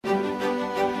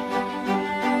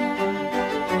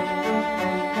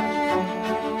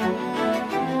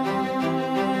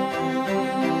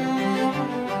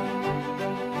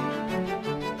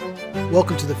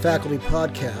Welcome to the Faculty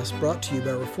Podcast, brought to you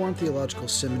by Reformed Theological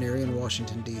Seminary in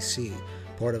Washington, D.C.,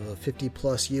 part of a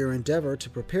 50-plus year endeavor to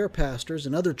prepare pastors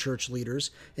and other church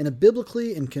leaders in a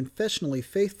biblically and confessionally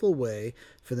faithful way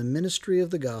for the ministry of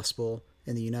the gospel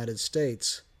in the United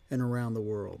States and around the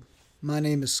world. My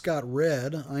name is Scott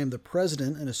Redd. I am the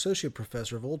President and Associate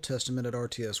Professor of Old Testament at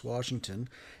RTS Washington,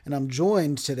 and I'm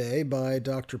joined today by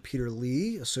Dr. Peter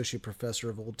Lee, Associate Professor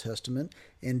of Old Testament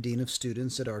and Dean of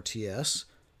Students at RTS.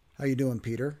 How you doing,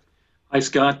 Peter? Hi,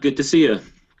 Scott. Good to see you.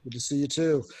 Good to see you,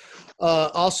 too.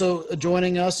 Also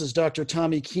joining us is Dr.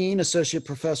 Tommy Keene, Associate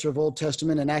Professor of Old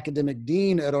Testament and Academic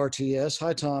Dean at RTS.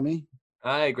 Hi, Tommy.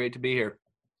 Hi, great to be here.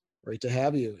 Great to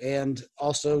have you. And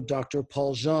also Dr.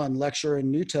 Paul Jean, Lecturer in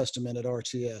New Testament at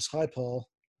RTS. Hi, Paul.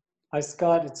 Hi,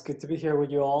 Scott. It's good to be here with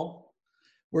you all.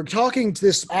 We're talking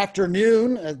this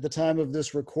afternoon at the time of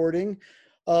this recording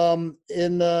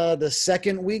in the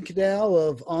second week now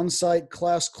of on-site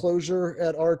class closure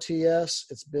at RTS.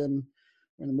 It's been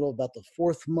in the middle of about the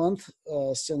fourth month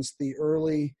since the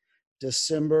early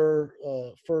December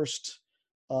first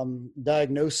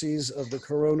diagnoses of the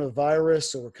coronavirus.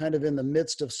 So we're kind of in the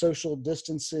midst of social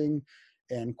distancing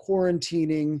and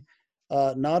quarantining,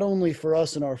 not only for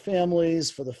us and our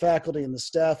families, for the faculty and the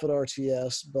staff at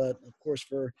RTS, but of course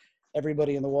for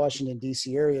everybody in the Washington,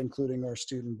 D.C. area, including our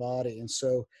student body. And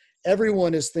so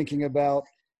everyone is thinking about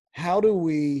how do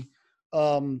we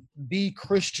be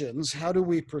Christians? How do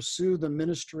we pursue the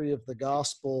ministry of the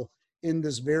gospel in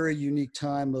this very unique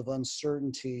time of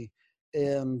uncertainty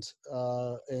and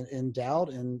doubt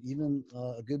and even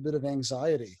a good bit of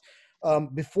anxiety?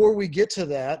 Before we get to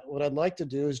that, what I'd like to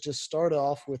do is just start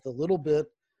off with a little bit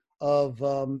of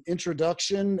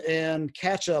introduction and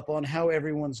catch up on how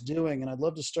everyone's doing. And I'd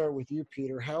love to start with you,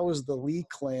 Peter. How is the Lee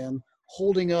clan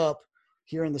holding up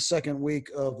here in the second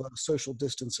week of social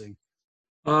distancing?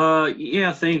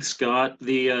 Yeah, thanks, Scott.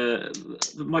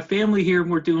 My family here,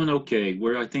 we're doing okay.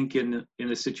 We're, I think, in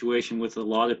a situation with a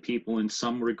lot of people in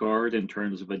some regard in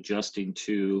terms of adjusting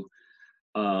to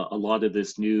a lot of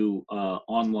this new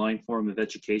online form of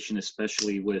education,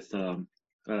 especially with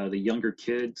the younger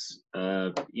kids.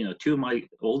 Two of my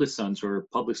oldest sons are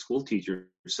public school teachers,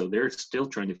 so they're still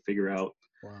trying to figure out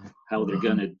how they're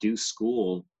going to do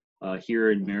school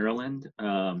here in Maryland.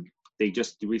 They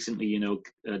just recently,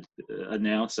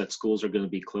 announced that schools are going to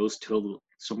be closed till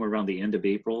somewhere around the end of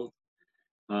April.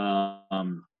 I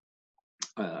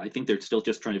think they're still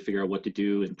just trying to figure out what to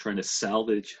do and trying to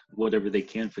salvage whatever they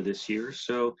can for this year.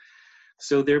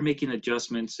 So they're making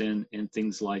adjustments and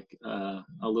things like a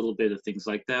little bit of things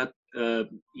like that.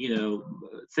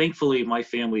 Thankfully, my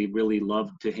family really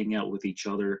loved to hang out with each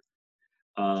other.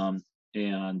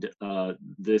 And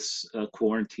this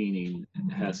quarantining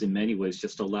has in many ways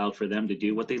just allowed for them to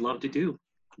do what they love to do.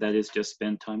 That is just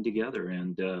spend time together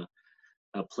and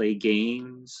play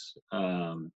games,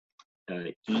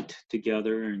 eat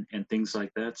together and things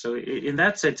like that. So in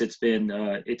that sense, it's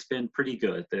been pretty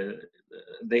good.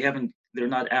 They're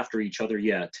not after each other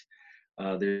yet.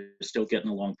 They're still getting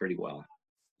along pretty well.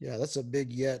 Yeah, that's a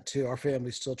big yet too. Our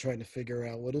family's still trying to figure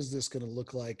out what is this going to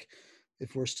look like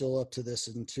if we're still up to this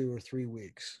in 2 or 3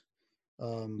 weeks.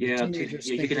 You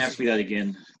can ask me that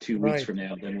again 2 weeks from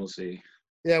now, then we'll see.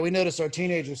 Yeah, we noticed our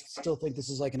teenagers still think this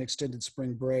is like an extended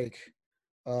spring break.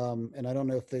 And I don't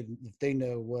know if they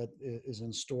know what is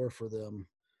in store for them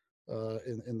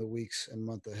in the weeks and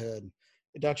month ahead.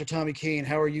 Dr. Tommy Keene,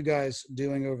 how are you guys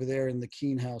doing over there in the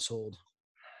Keene household?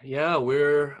 Yeah,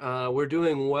 we're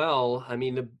doing well. I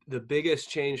mean, the biggest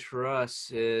change for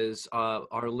us is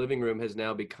our living room has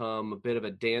now become a bit of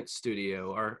a dance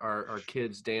studio. Our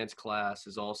kids' dance class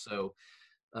is also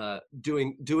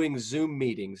doing Zoom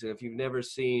meetings, and if you've never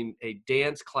seen a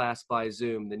dance class by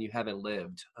Zoom, then you haven't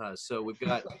lived. So we've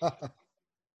got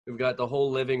the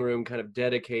whole living room kind of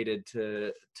dedicated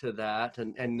to that,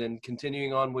 and then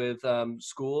continuing on with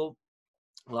school.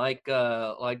 Like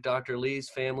Dr.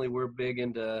 Lee's family, we're big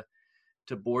into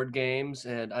board games,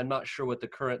 and I'm not sure what the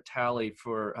current tally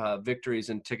for victories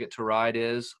in Ticket to Ride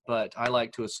is, but I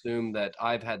like to assume that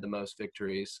I've had the most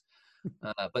victories.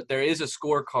 But there is a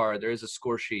scorecard, there is a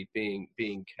score sheet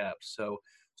being kept. So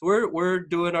we're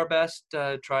doing our best,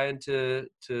 trying to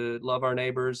love our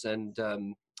neighbors and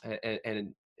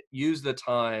use the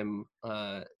time,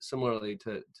 similarly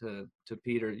to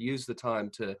Peter, use the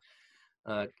time to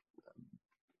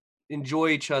enjoy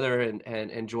each other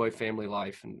and enjoy family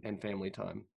life and family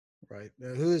time. Right.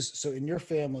 Now, so in your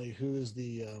family, who is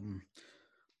the,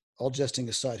 all jesting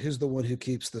aside, who's the one who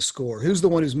keeps the score? Who's the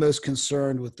one who's most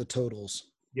concerned with the totals?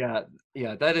 Yeah,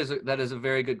 that is a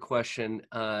very good question.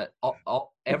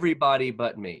 Everybody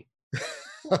but me.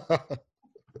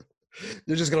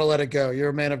 You're just gonna let it go. You're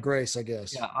a man of grace, I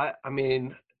guess. Yeah, I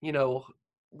mean, you know,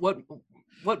 what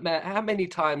how many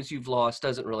times you've lost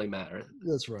doesn't really matter.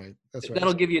 That's right. That's right.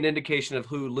 That'll give you an indication of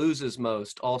who loses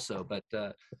most also, but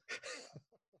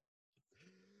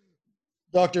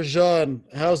Dr. Jean,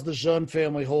 how's the Jean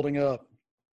family holding up?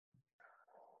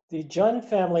 The Jun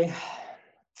family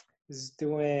is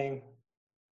doing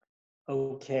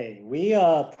okay. We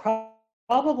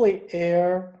probably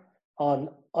err on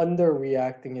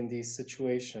underreacting in these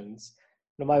situations.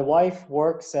 My wife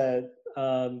works at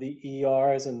the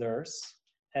ER as a nurse,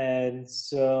 and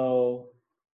so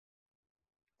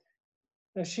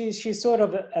she's sort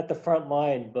of at the front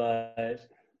line, but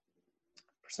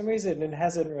for some reason it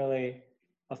hasn't really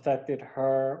affected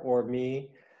her or me.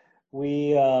 We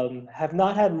have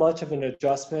not had much of an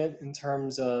adjustment in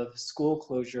terms of school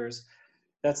closures.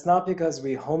 That's not because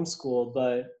we homeschool,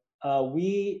 but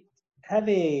we have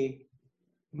you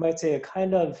might say, a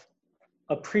kind of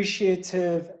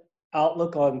appreciative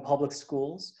outlook on public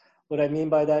schools. What I mean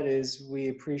by that is we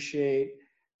appreciate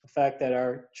the fact that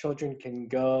our children can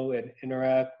go and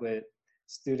interact with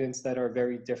students that are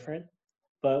very different,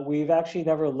 but we've actually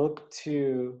never looked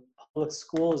to public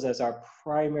schools as our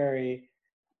primary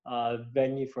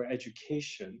venue for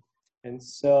education. And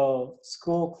so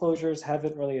school closures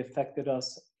haven't really affected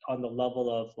us on the level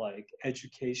of like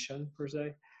education per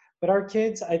se. But our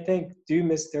kids, I think, do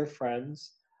miss their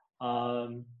friends.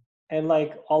 And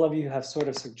like all of you have sort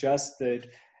of suggested,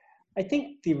 I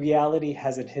think the reality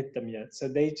hasn't hit them yet. So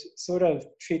they sort of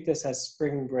treat this as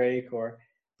spring break or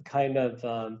kind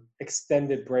of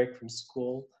extended break from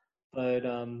school. But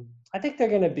I think they're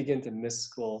going to begin to miss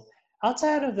school.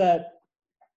 Outside of that,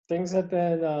 things have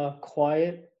been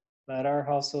quiet at our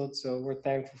household, so we're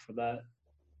thankful for that.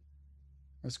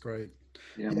 That's great.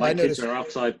 Yeah, Yeah, my I kids noticed are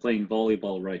outside playing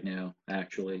volleyball right now,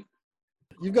 actually.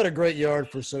 you've got a great yard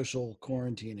for social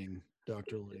quarantining,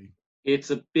 Dr. Lee.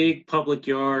 It's a big public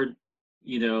yard,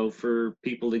 for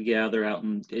people to gather out,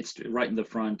 and it's right in the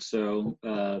front. So,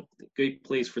 good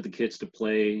place for the kids to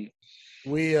play.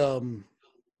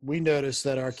 We noticed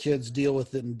that our kids deal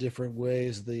with it in different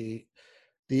ways. The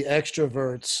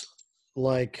extroverts,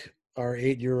 like our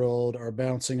 8-year-old, are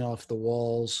bouncing off the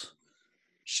walls.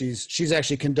 She's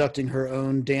actually conducting her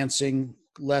own dancing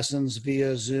lessons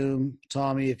via Zoom.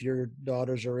 Tommy, if your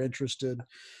daughters are interested,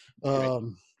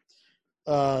 um,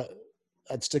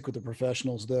 I'd stick with the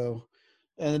professionals though.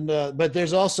 And but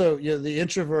there's also the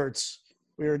introverts.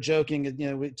 We were joking,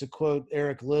 to quote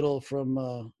Eric Little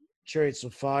from Chariots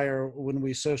of Fire, when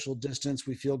we social distance,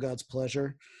 we feel God's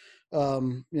pleasure. I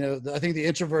think the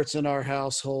introverts in our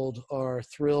household are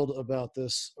thrilled about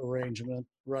this arrangement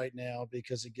right now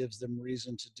because it gives them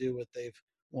reason to do what they've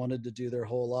wanted to do their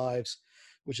whole lives,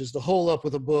 which is to hole up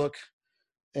with a book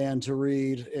and to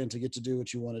read and to get to do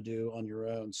what you want to do on your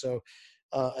own. So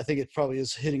I think it probably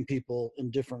is hitting people in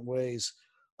different ways.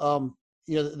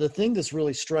 The thing that's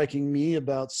really striking me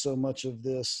about so much of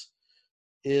this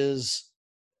is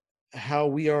how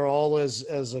we are all as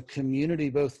a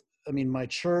community, my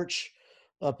church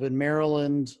up in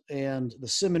Maryland and the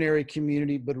seminary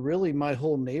community, but really my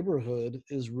whole neighborhood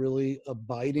is really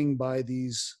abiding by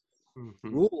these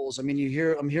rules.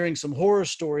 I'm hearing some horror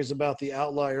stories about the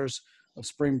outliers of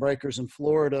spring breakers in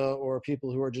Florida or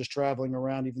people who are just traveling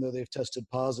around even though they've tested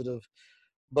positive.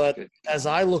 But as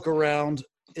I look around,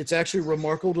 it's actually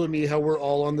remarkable to me how we're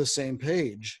all on the same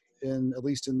page, at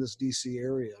least in this DC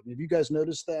area. Have you guys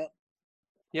noticed that?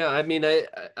 yeah,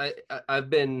 I've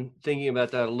been thinking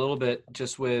about that a little bit,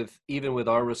 just even with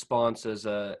our response as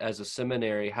a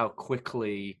seminary, how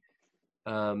quickly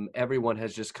everyone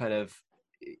has just kind of,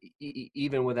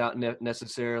 even without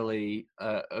necessarily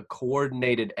a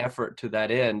coordinated effort to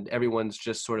that end, everyone's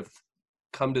just sort of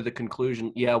come to the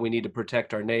conclusion, yeah, we need to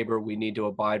protect our neighbor, we need to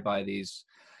abide by these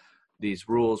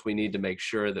rules, we need to make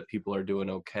sure that people are doing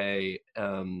okay.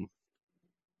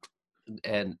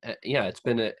 And yeah, it's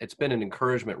been an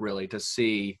encouragement really to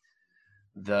see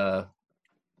the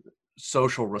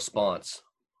social response.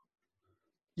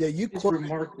 Yeah, It's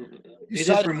remarkable. It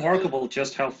is remarkable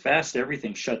just how fast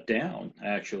everything shut down.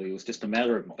 Actually, it was just a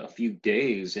matter of a few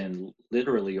days, and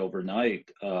literally overnight.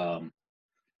 All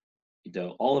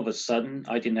of a sudden,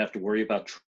 I didn't have to worry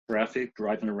about traffic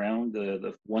driving around.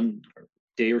 The one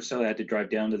day or so, I had to drive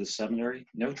down to the seminary.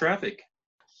 No traffic.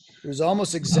 It was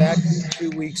almost exactly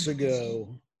 2 weeks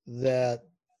ago that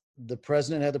the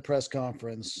president had the press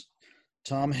conference.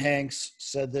 Tom Hanks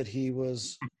said that he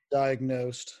was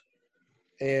diagnosed,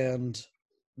 and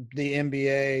the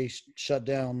NBA shut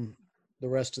down the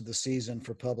rest of the season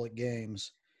for public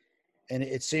games. And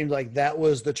it seemed like that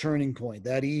was the turning point.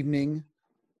 That evening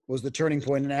was the turning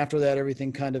point. And after that,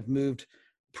 everything kind of moved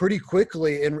pretty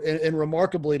quickly and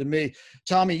remarkably to me.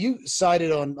 Tommy, you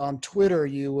cited on Twitter,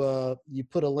 you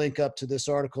put a link up to this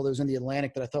article that was in the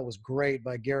Atlantic that I thought was great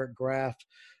by Garrett Graff,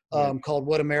 called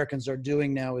 "What Americans Are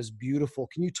Doing Now Is Beautiful."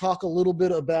 Can you talk a little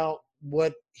bit about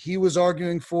what he was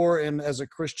arguing for, and as a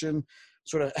Christian,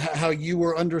 sort of how you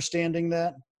were understanding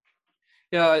that?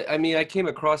 Yeah, I mean, I came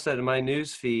across that in my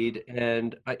news feed,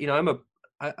 and I'm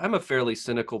a fairly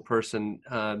cynical person,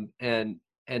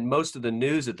 and most of the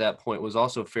news at that point was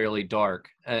also fairly dark,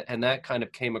 and that kind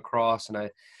of came across,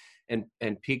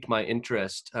 and piqued my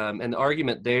interest. And the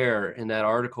argument there in that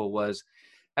article was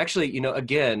actually,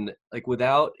 again, like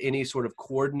without any sort of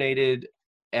coordinated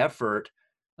effort,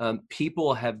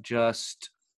 people have just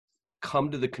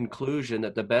come to the conclusion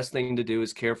that the best thing to do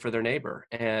is care for their neighbor,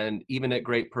 and even at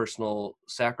great personal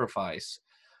sacrifice.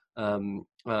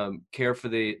 Care for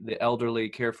the elderly,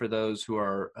 care for those who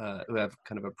have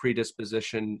kind of a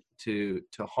predisposition to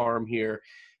harm here,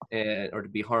 or to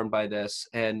be harmed by this.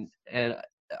 And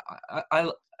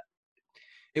I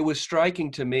it was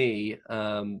striking to me,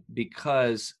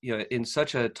 because in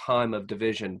such a time of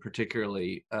division,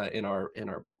 particularly in our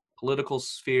political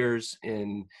spheres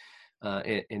in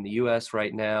the U.S.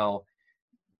 right now,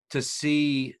 to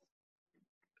see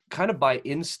kind of by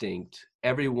instinct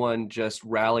everyone just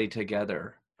rally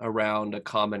together around a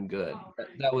common good.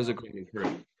 That was a great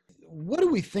encouragement. What do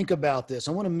we think about this?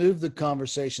 I want to move the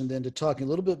conversation then to talking a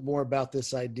little bit more about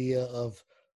this idea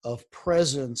of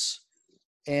presence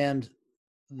and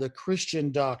the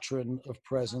Christian doctrine of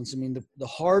presence. I mean, the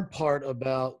hard part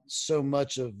about so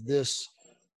much of this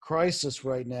crisis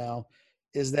right now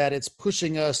is that it's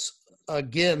pushing us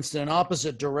against an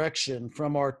opposite direction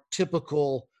from our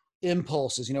typical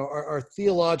impulses. Our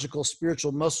theological,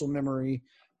 spiritual muscle memory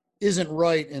isn't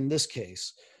right in this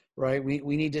case, right? We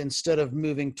need to, instead of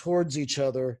moving towards each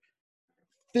other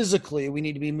physically, we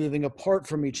need to be moving apart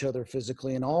from each other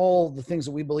physically. And all the things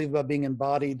that we believe about being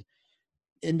embodied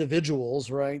individuals,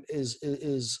 right,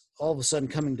 is all of a sudden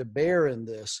coming to bear in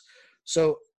this.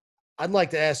 So I'd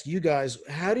like to ask you guys,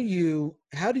 how do you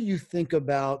think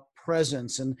about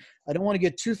presence? And I don't want to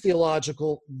get too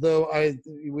theological, though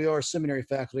we are seminary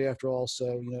faculty after all,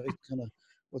 so it kind of,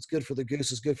 what's good for the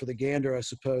goose is good for the gander, I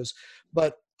suppose.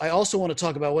 But I also want to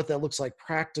talk about what that looks like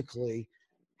practically.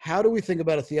 How do we think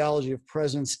about a theology of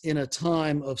presence in a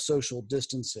time of social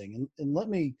distancing? And let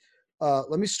me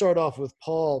start off with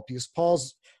Paul, because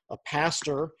Paul's a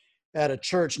pastor at a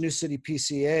church, New City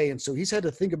PCA, and so he's had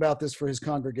to think about this for his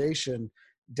congregation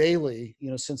daily,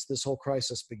 since this whole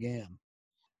crisis began.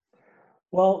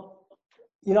 Well,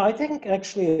 I think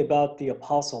actually about the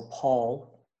Apostle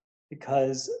Paul,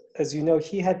 because as you know,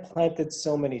 he had planted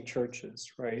so many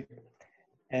churches, right?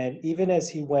 And even as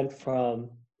he went from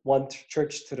one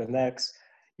church to the next,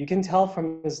 you can tell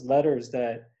from his letters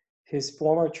that his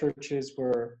former churches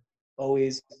were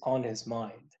always on his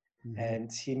mind. Mm-hmm.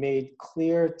 And he made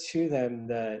clear to them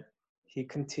that he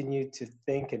continued to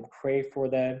think and pray for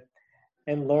them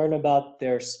and learn about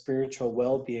their spiritual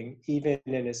well-being, even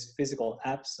in his physical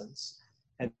absence.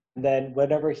 And then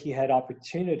whenever he had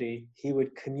opportunity, he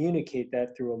would communicate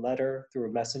that through a letter, through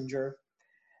a messenger.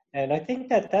 And I think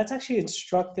that that's actually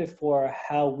instructive for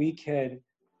how we can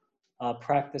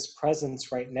practice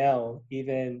presence right now,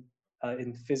 even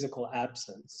in physical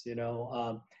absence.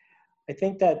 I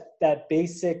think that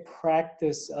basic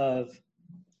practice of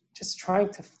just trying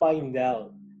to find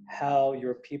out how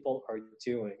your people are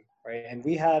doing, right? And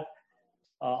we have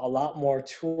a lot more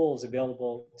tools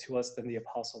available to us than the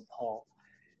Apostle Paul.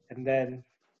 And then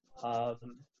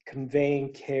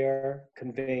conveying care,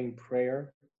 conveying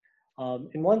prayer.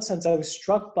 In one sense, I was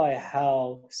struck by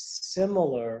how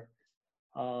similar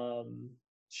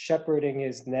shepherding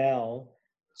is now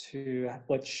to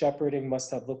what shepherding must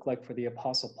have looked like for the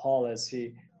Apostle Paul as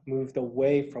he moved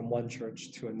away from one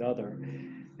church to another.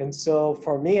 And so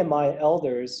for me and my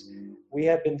elders, we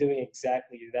have been doing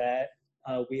exactly that.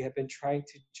 We have been trying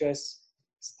to just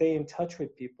stay in touch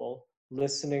with people,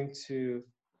 listening to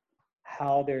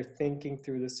how they're thinking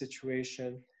through the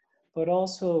situation, but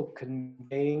also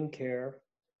conveying care,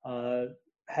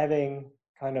 having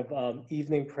kind of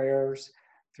evening prayers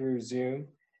through Zoom.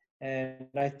 And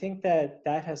I think that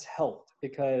has helped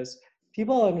because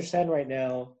people understand right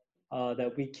now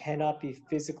that we cannot be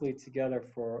physically together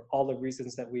for all the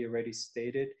reasons that we already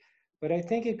stated. But I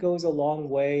think it goes a long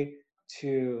way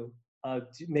to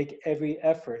make every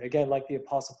effort, again, like the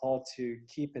Apostle Paul, to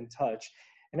keep in touch.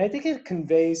 And I think it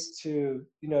conveys to,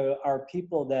 our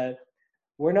people that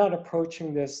we're not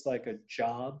approaching this like a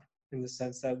job in the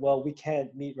sense that, well, we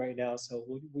can't meet right now, so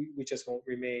we just won't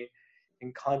remain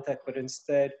in contact. But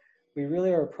instead, we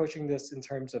really are approaching this in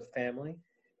terms of family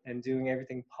and doing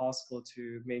everything possible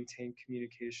to maintain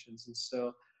communications. And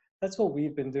so that's what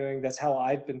we've been doing. That's how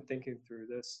I've been thinking through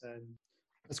this. And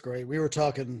That's great. We were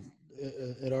talking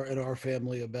in our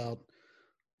family about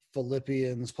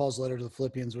Philippians, Paul's letter to the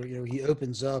Philippians, where he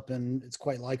opens up, and it's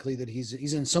quite likely that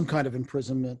he's in some kind of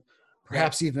imprisonment,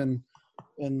 perhaps even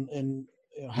in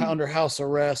under house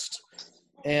arrest.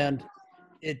 And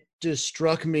it just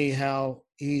struck me how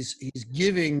he's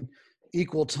giving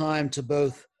equal time to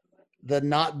both the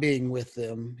not being with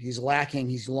them. He's lacking.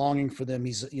 He's longing for them.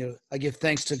 I give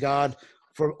thanks to God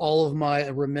for all of my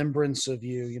remembrance of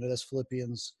you. That's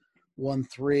Philippians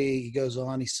 1:3. He goes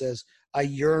on, he says, I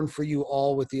yearn for you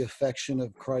all with the affection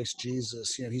of Christ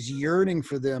Jesus. He's yearning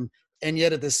for them. And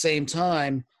yet at the same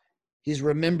time, he's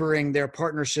remembering their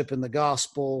partnership in the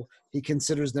gospel. He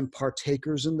considers them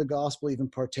partakers in the gospel, even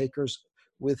partakers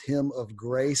with him of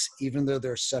grace, even though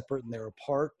they're separate and they're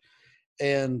apart.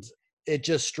 And it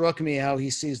just struck me how he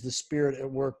sees the Spirit at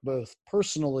work both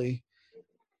personally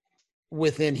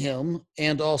within him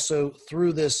and also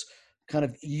through this kind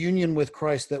of union with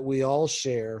Christ that we all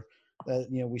share. That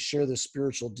we share the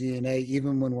spiritual DNA.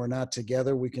 Even when we're not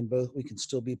together, we can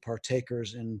still be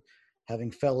partakers in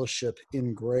having fellowship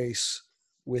in grace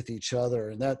with each other.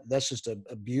 And that's just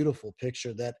a beautiful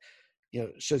picture that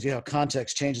shows you how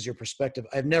context changes your perspective.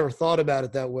 I've never thought about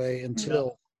it that way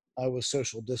until I was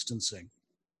social distancing.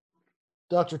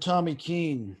 Dr. Tommy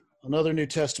Keene, another New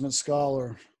Testament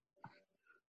scholar.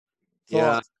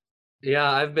 Thoughts?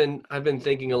 Yeah, I've been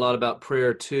thinking a lot about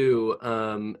prayer too,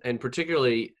 and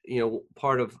particularly,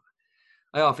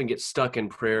 I often get stuck in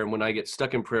prayer, and when I get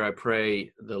stuck in prayer, I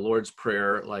pray the Lord's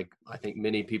Prayer, like I think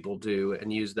many people do,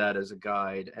 and use that as a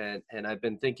guide. And I've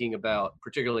been thinking about,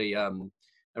 particularly, I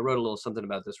wrote a little something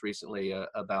about this recently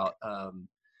about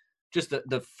just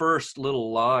the first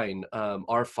little line,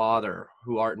 "Our Father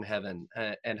who art in heaven,"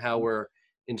 and how we're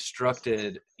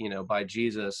instructed, by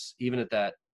Jesus, even at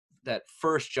that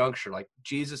first juncture. Like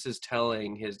Jesus is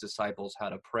telling his disciples how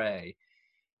to pray,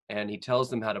 and he tells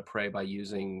them how to pray by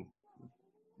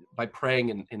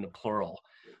praying in the plural.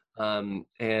 And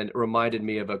it reminded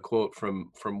me of a quote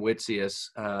from Whitsius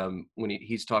when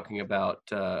he's talking about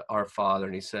our Father,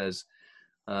 and he says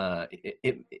that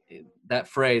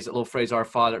little phrase, our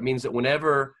Father, it means that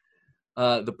whenever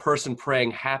the person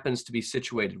praying happens to be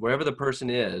situated, wherever the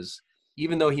person is,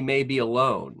 even though he may be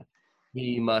alone,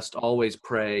 he must always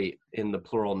pray in the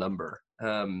plural number.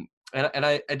 And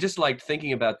I just liked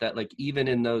thinking about that, like even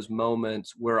in those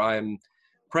moments where I'm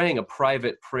praying a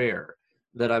private prayer,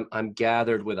 that I'm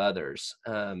gathered with others,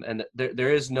 and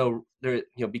there is no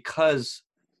because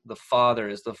the Father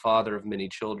is the Father of many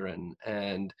children,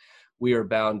 and we are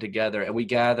bound together, and we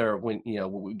gather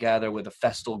we gather with a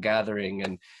festal gathering,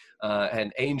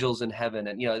 and angels in heaven,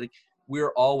 and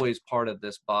we're always part of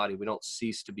this body. We don't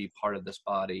cease to be part of this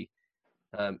body,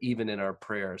 even in our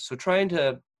prayers. So trying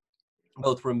to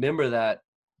both remember that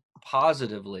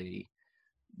positively,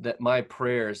 that my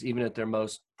prayers, even at their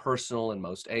most personal and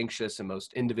most anxious and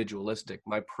most individualistic,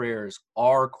 my prayers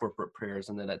are corporate prayers.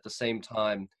 And then at the same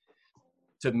time,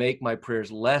 to make my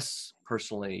prayers less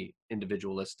personally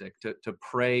individualistic, to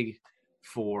pray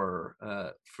for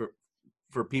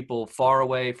people far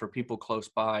away, for people close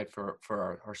by, for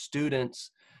our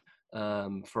students,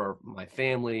 for my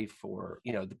family, for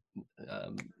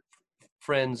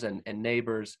friends and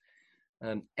neighbors,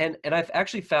 and I've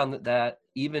actually found that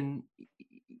even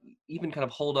kind of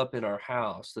hold up in our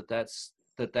house, that's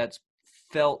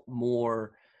felt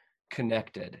more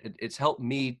connected. It's helped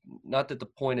me, not that the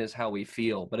point is how we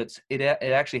feel, but it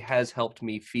actually has helped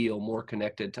me feel more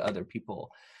connected to other people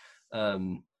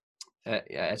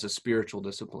as a spiritual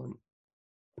discipline.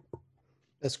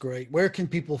 That's great. Where can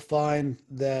people find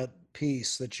that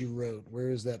piece that you wrote?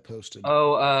 Where is that posted?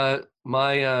 Oh, I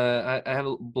have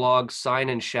a blog,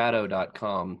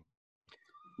 signinShadow.com.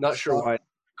 Not sure why it's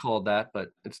called that, but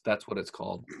that's what it's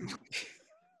called.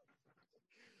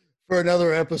 For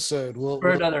another episode. We'll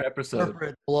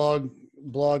interpret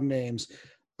blog names.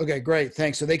 Okay, great.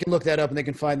 Thanks. So they can look that up and they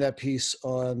can find that piece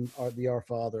on Our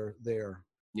Father there.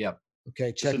 Yep.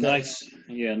 Okay, check that.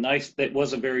 Nice. That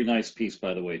was a very nice piece,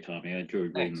 by the way, Tommy. I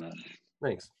enjoyed reading that.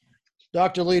 Thanks.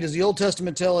 Dr. Lee, does the Old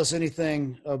Testament tell us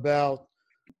anything about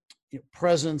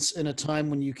presence in a time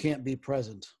when you can't be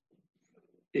present?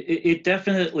 It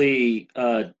definitely,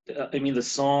 the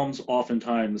Psalms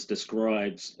oftentimes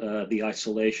describes the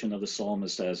isolation of the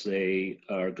psalmist as they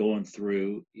are going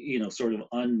through, sort of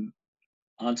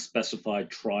unspecified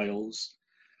trials.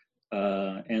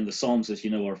 And the Psalms, as you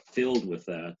know, are filled with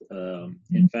that.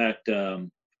 In fact,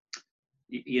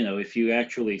 if you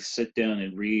actually sit down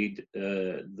and read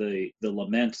the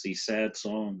laments, these sad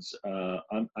songs,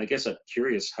 I guess I'm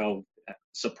curious how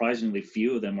surprisingly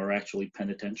few of them are actually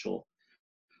penitential.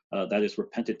 That is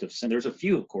repentant of sin. There's a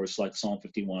few, of course, like Psalm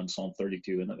 51, Psalm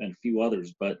 32, and a few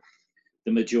others, but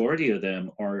the majority of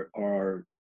them are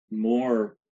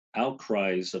more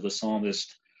outcries of the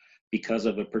psalmist because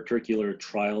of a particular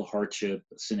trial, hardship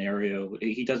scenario.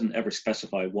 He doesn't ever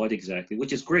specify what exactly,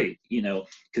 which is great,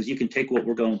 because you can take what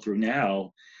we're going through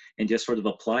now and just sort of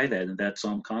apply that in that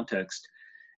psalm context,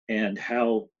 and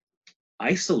how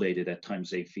isolated at times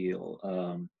they feel.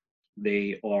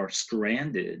 They are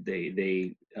stranded.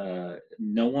 They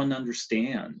no one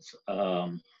understands. A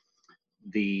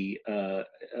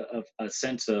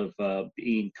sense of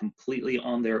being completely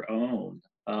on their own.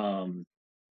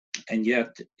 And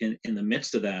yet, in the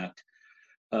midst of that,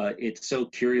 it's so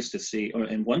curious to see,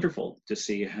 and wonderful to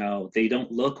see how they don't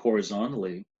look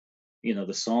horizontally.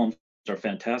 The Psalms are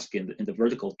fantastic in the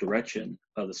vertical direction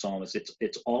of the psalmist.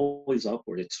 It's always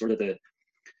upward. It's sort of the,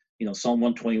 Psalm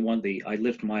 121, I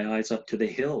lift my eyes up to the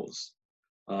hills.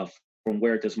 From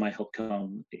where does my help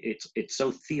come? It's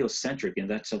so theocentric, and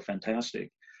that's so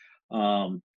fantastic.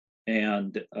 And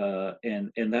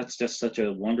that's just such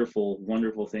a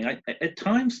wonderful thing. At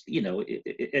times,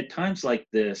 at times like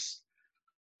this,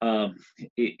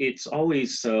 it's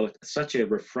always such a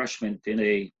refreshment in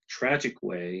a tragic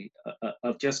way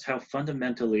of just how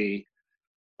fundamentally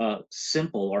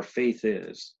simple our faith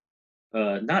is.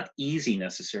 Not easy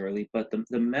necessarily, but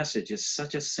the message is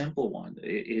such a simple one.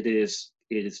 It is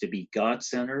to be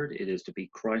God-centered. It is to be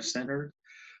Christ-centered.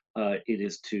 It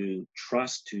is to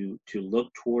trust, to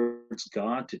look towards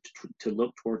God, to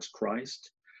look towards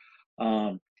Christ.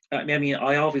 I mean,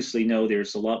 I obviously know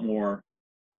there's a lot more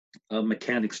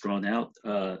mechanics drawn out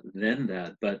than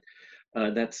that, but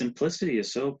that simplicity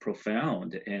is so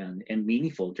profound and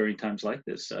meaningful during times like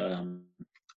this.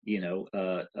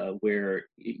 Where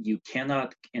you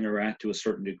cannot interact to a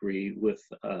certain degree with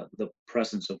the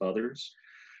presence of others.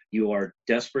 You are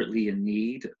desperately in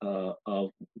need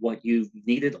of what you've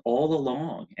needed all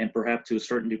along, and perhaps to a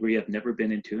certain degree have never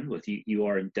been in tune with. You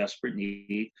are in desperate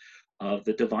need of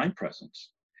the divine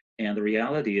presence. And the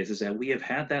reality is that we have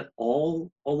had that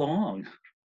all along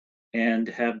and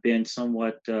have been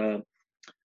somewhat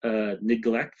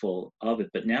neglectful of it.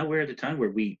 But now we're at a time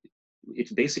where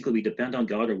it's basically we depend on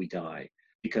God or we die,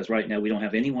 because right now we don't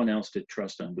have anyone else to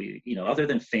trust on. Other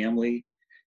than family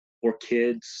or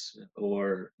kids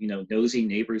or, nosy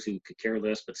neighbors who could care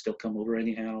less but still come over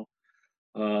anyhow.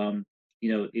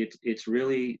 It's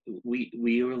really, we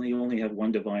really only have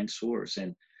one divine source,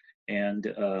 and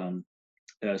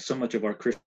so much of our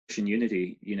Christian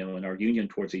unity, and our union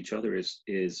towards each other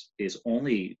is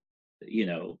only,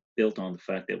 built on the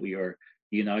fact that we are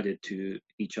united to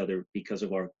each other because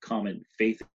of our common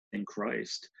faith in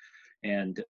Christ.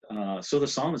 And so the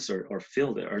psalmists are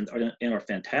filled and are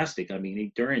fantastic. I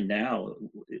mean, during now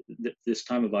this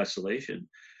time of isolation,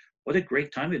 what a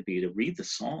great time it'd be to read the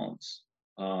Psalms,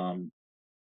 and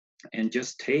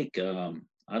just take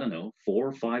I don't know, 4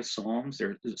 or 5 psalms.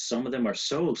 Some of them are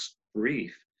so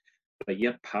brief, but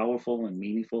yet powerful and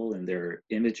meaningful in their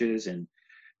images and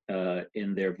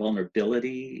in their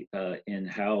vulnerability, in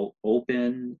how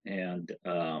open and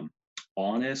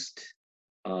honest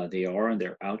they are in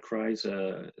their outcries.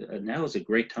 Now is a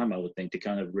great time, I would think, to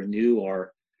kind of renew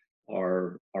our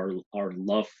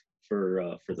love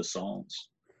for the Psalms.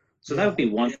 So that Yeah, would be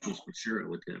one place for sure. It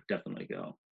would definitely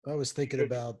go. I was thinking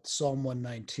about Psalm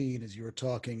 119 as you were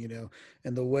talking,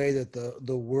 and the way that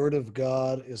the Word of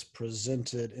God is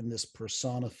presented in this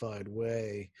personified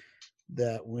way,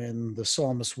 that when the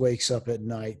psalmist wakes up at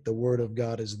night, the Word of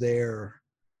God is there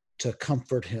to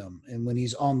comfort him. And when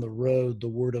he's on the road, the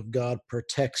Word of God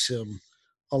protects him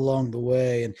along the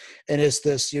way. And it's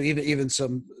this, even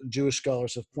some Jewish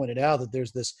scholars have pointed out that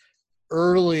there's this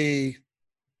early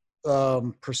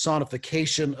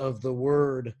personification of the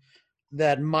Word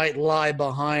that might lie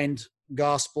behind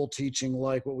gospel teaching,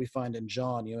 like what we find in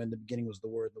John. In the beginning was the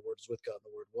Word, and the Word was with God, and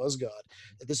the Word was God.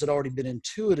 That this had already been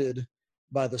intuited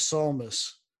by the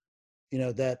psalmist,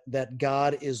 that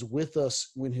God is with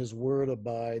us when His Word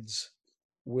abides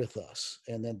with us,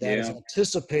 and then that is Yeah.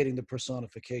 anticipating the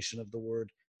personification of the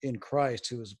Word in Christ,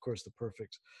 who is, of course, the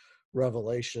perfect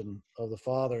revelation of the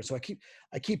Father. So I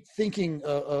keep thinking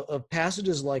of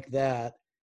passages like that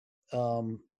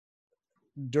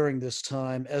during this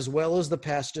time, as well as the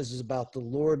passages about the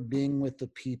Lord being with the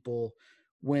people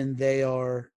when they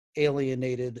are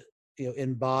alienated,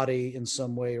 in body in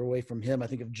some way or away from Him. I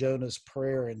think of Jonah's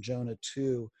prayer in Jonah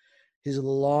 2, his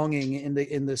longing in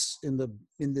this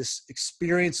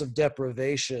experience of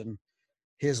deprivation,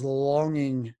 his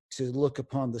longing to look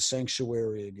upon the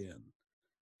sanctuary again,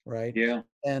 right? Yeah.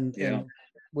 And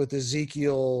with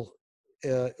Ezekiel,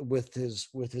 with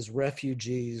his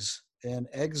refugees in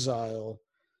exile,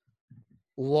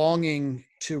 longing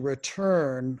to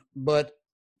return, but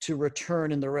to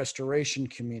return in the restoration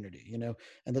community,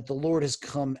 and that the Lord has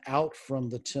come out from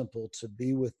the temple to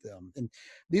be with them. And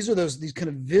these are these kind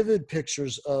of vivid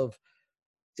pictures of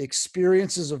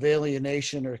experiences of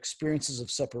alienation or experiences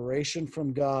of separation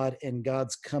from God, and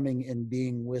God's coming and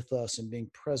being with us and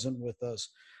being present with us,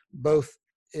 both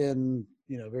in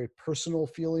very personal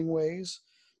feeling ways,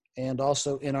 and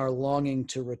also in our longing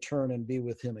to return and be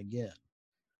with him again,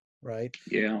 right?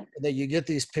 Yeah. That you get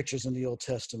these pictures in the Old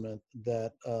Testament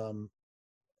that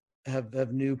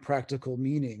have new practical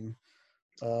meaning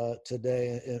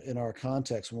today in our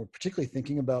context, when we're particularly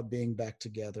thinking about being back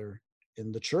together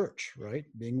in the church, right?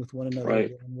 Being with one another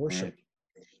Right. in worship.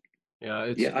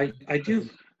 Yeah, Yeah,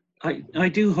 I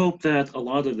do hope that a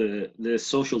lot of the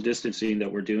social distancing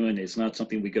that we're doing is not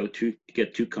something we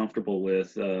get too comfortable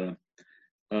with.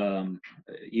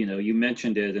 You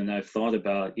mentioned it, and I've thought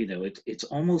about, it's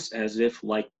almost as if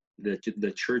like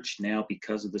the church now,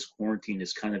 because of this quarantine,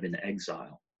 is kind of in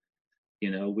exile.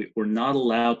 We're not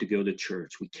allowed to go to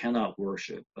church. We cannot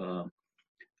worship.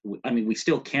 We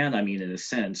still can, in a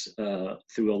sense,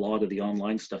 through a lot of the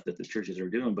online stuff that the churches are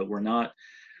doing, but we're not.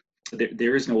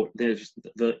 There's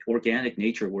the organic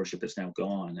nature of worship is now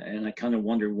gone, and I kind of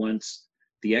wonder, once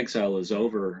the exile is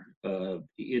over, and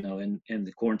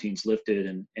the quarantine's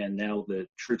lifted, and now the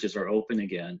churches are open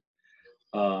again.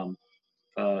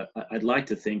 I'd like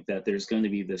to think that there's going to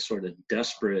be this sort of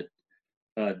desperate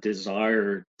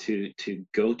desire to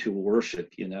go to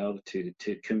worship,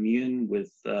 to commune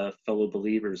with fellow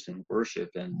believers in worship,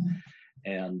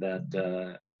 and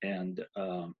that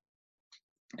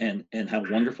and how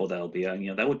wonderful that'll be.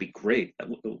 That would be great.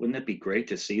 Wouldn't it be great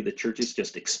to see the churches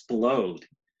just explode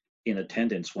in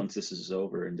attendance once this is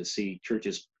over, and to see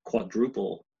churches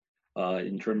quadruple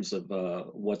in terms of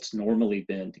what's normally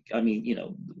been,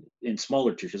 in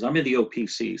smaller churches. I'm in the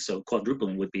OPC, so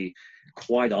quadrupling would be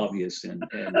quite obvious and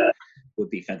would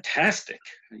be fantastic,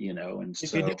 and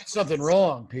so. You did something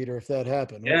wrong, Peter, if that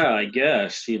happened. Yeah, I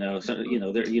guess,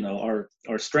 our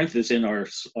strength is in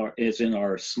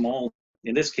our small,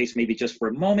 in this case, maybe just for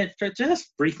a moment, for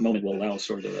just brief moment, will allow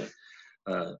sort of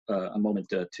a moment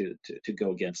to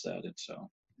go against that. And so.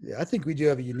 Yeah, I think we do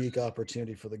have a unique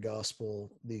opportunity for the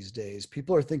gospel these days.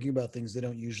 People are thinking about things they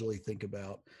don't usually think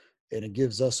about, and it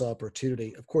gives us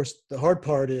opportunity. Of course, the hard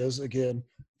part is, again,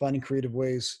 finding creative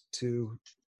ways to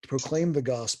proclaim the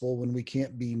gospel when we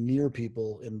can't be near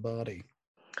people in body.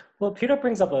 Well, Peter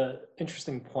brings up an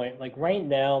interesting point. Like right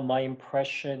now, my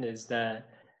impression is that,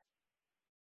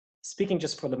 speaking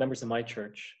just for the members of my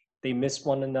church, they miss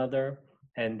one another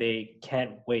and they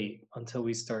can't wait until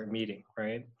we start meeting,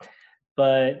 right?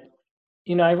 But,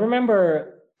 I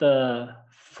remember the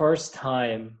first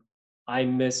time I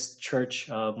missed church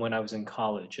when I was in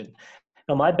college. And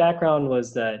my background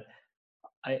was that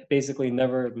I basically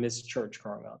never missed church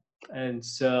growing up. And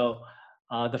so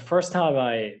the first time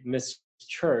I missed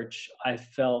church, I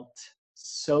felt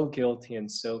so guilty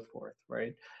and so forth,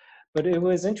 right? But it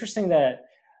was interesting that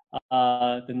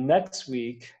the next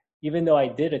week, even though I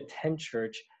did attend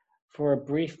church, for a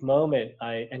brief moment,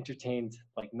 I entertained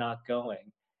like not going.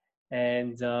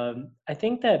 And I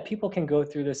think that people can go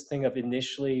through this thing of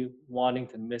initially wanting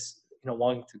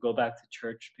to go back to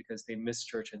church because they miss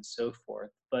church and so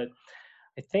forth. But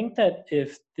I think that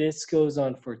if this goes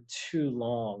on for too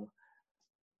long,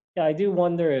 yeah, I do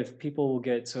wonder if people will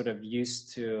get sort of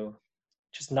used to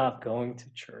just not going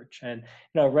to church. And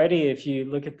already, if you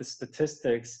look at the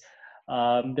statistics,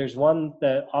 there's one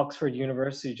that Oxford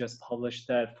University just published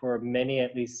that for many,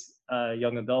 at least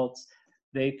young adults,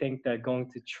 they think that going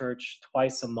to church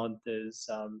twice a month is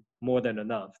more than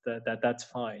enough. That's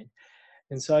fine.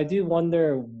 And so I do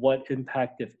wonder what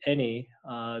impact, if any,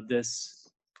 this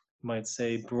might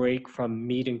say break from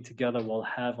meeting together will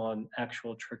have on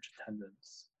actual church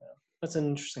attendance. Yeah. That's an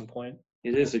interesting point.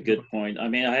 It is a good point. I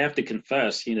have to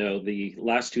confess, the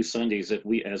last 2 Sundays that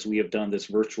as we have done this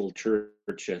virtual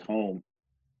church at home,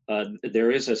 there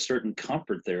is a certain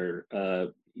comfort there.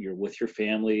 You're with your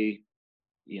family,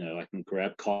 I can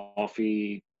grab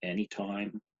coffee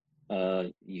anytime.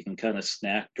 You can kind of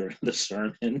snack during the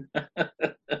sermon.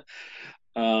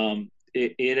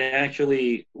 It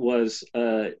actually was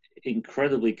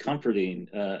incredibly comforting.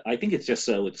 I think it's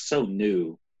so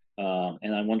new.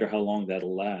 And I wonder how long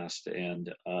that'll last.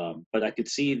 And but I could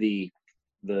see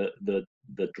the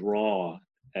draw,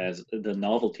 as the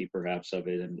novelty perhaps of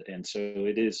it, and so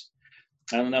it is.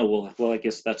 I don't know. Well, I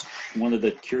guess that's one of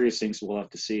the curious things we'll have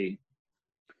to see.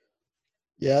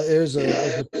 Yeah, there's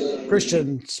a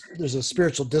Christian, there's a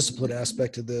spiritual discipline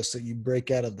aspect to this, that you break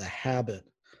out of the habit,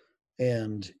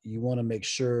 and you want to make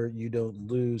sure you don't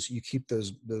lose. You keep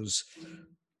those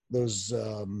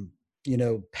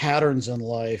patterns in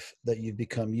life that you've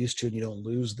become used to, and you don't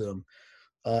lose them.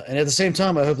 And at the same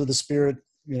time, I hope that the Spirit,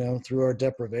 through our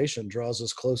deprivation, draws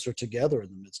us closer together in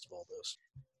the midst of all this.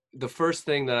 The first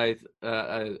thing that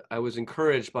I was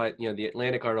encouraged by, the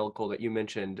Atlantic article that you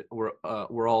mentioned,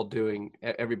 we're all doing,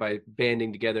 everybody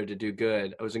banding together to do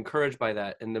good. I was encouraged by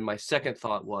that, and then my second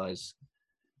thought was,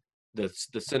 the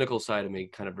cynical side of me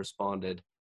kind of responded,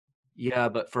 yeah,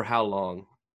 but for how long?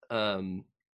 And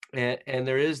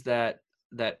there is that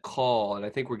call, and I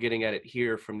think we're getting at it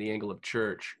here from the angle of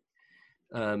church.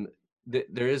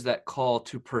 There is that call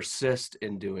to persist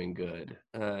in doing good,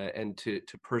 and to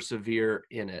persevere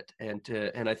in it,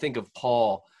 and I think of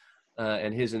Paul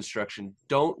and his instruction: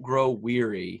 don't grow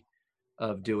weary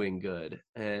of doing good.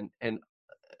 And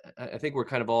I think we're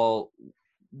kind of all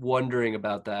wondering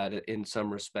about that in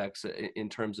some respects, in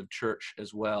terms of church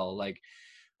as well. Like,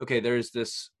 okay, there's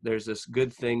this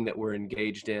good thing that we're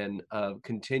engaged in, of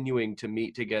continuing to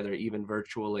meet together even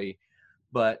virtually,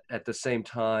 but at the same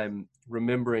time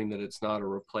remembering that it's not a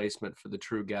replacement for the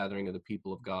true gathering of the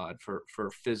people of God, for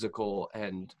physical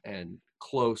and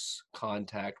close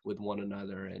contact with one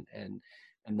another, and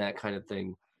that kind of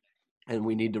thing. And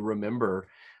we need to remember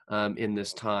in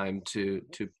this time to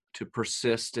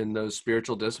persist in those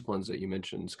spiritual disciplines that you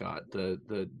mentioned, Scott,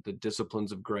 the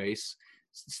disciplines of grace.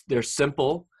 They're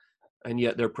simple, and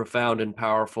yet they're profound and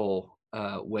powerful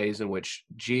ways in which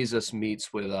Jesus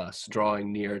meets with us,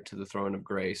 drawing near to the throne of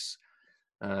grace,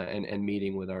 and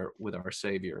meeting with our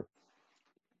Savior.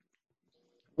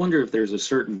 Wonder if there's a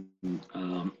certain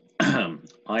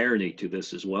irony to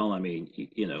this as well. I mean,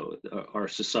 our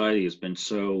society has been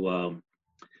so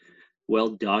well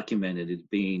documented as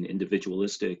being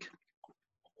individualistic.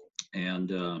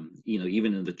 And,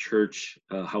 even in the church,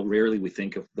 how rarely we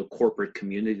think of the corporate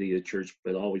community of the church,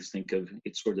 but always think of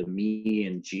it's sort of me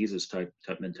and Jesus type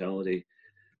mentality,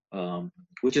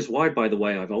 which is why, by the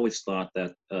way, I've always thought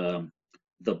that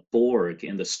the Borg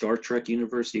in the Star Trek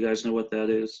universe, you guys know what that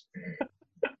is?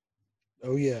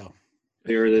 Oh, yeah.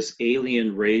 They're this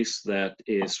alien race that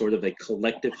is sort of a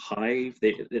collective hive.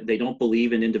 They don't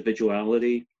believe in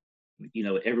individuality.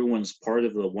 Everyone's part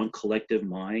of the one collective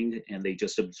mind, and they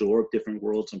just absorb different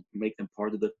worlds and make them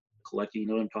part of the collective. You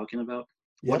know what I'm talking about?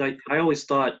 Yep. What I always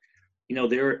thought,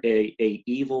 they're a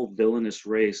evil, villainous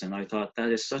race, and I thought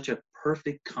that is such a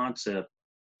perfect concept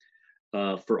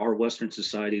for our Western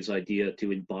society's idea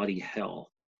to embody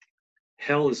hell.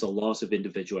 Hell is a loss of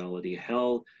individuality.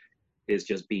 Hell is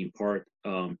just being part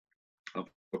of a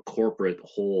corporate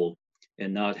whole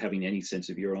and not having any sense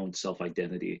of your own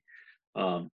self-identity.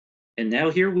 And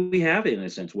now here we have it, in a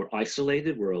sense. We're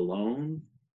isolated, we're alone,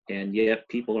 and yet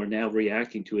people are now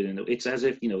reacting to it. And it's as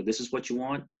if, this is what you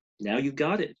want. Now you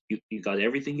got it. You got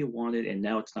everything you wanted, and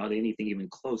now it's not anything even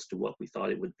close to what we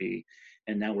thought it would be.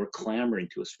 And now we're clamoring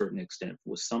to a certain extent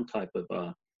with some type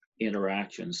of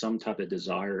interaction, some type of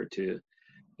desire to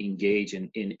engage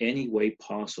in any way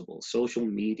possible: social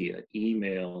media,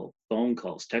 email, phone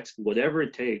calls, text, whatever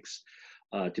it takes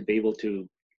to be able to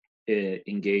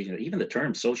engage in it. Even the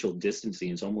term social distancing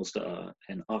is almost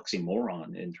an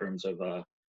oxymoron in terms of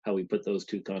how we put those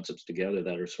two concepts together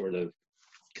that are sort of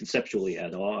conceptually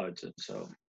at odds. And so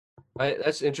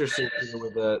that's interesting,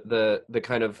 with the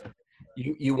kind of,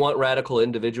 you want radical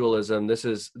individualism. This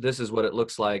is what it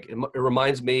looks like. It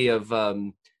reminds me of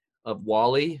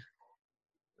WALL-E,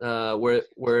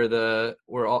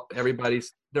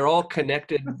 they're all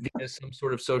connected via some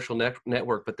sort of social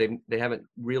network, but they haven't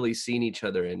really seen each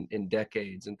other in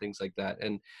decades and things like that.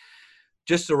 And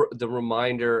just the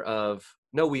reminder of,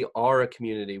 no, we are a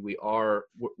community.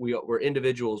 We're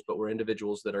individuals, but we're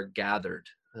individuals that are gathered,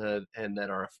 and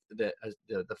that are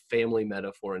the family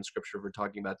metaphor in Scripture. We're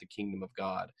talking about the kingdom of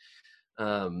God.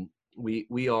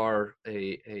 We are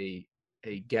a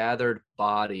gathered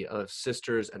body of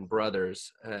sisters and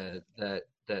brothers that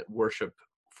worship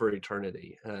for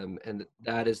eternity, and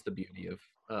that is the beauty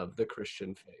of the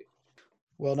Christian faith.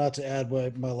 Well, not to add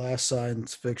my last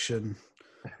science fiction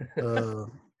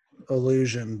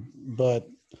illusion, but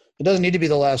it doesn't need to be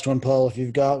the last one, Paul, if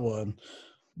you've got one.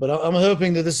 But I'm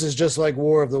hoping that this is just like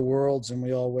War of the Worlds, and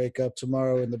we all wake up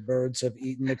tomorrow and the birds have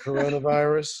eaten the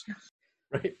coronavirus.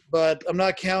 Right. But I'm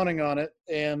not counting on it,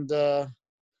 and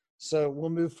so we'll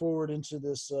move forward into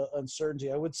this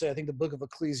uncertainty. I would say I think the book of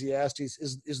Ecclesiastes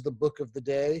is the book of the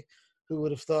day. Who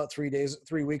would have thought 3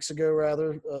 weeks ago,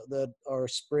 rather, that our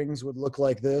springs would look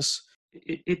like this?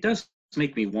 It does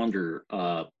make me wonder.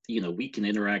 We can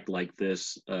interact like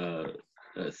this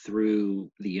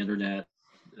through the internet,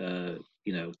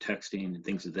 texting and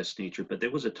things of this nature. But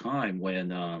there was a time when,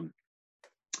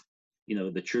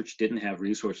 the church didn't have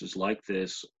resources like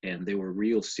this, and there were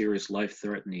real serious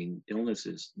life-threatening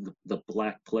illnesses, the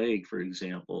Black Plague, for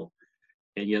example.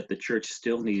 And yet the church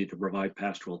still needed to provide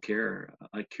pastoral care.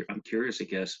 I'm curious, I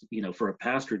guess, for a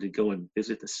pastor to go and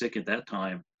visit the sick at that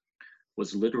time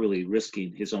was literally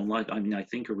risking his own life. I mean, I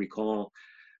think I recall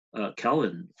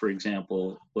Calvin, for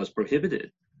example, was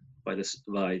prohibited by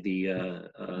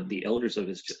the elders of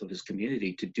his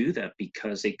community to do that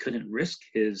because they couldn't risk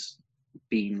his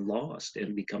being lost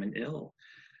and becoming ill.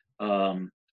 I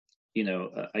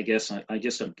guess I'm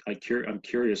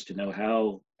curious to know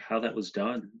how that was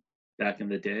done back in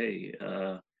the day.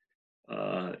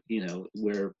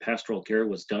 Where pastoral care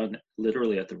was done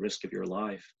literally at the risk of your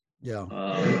life. Yeah.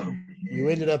 You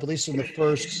ended up, at least in the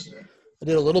first, I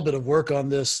did a little bit of work on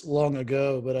this long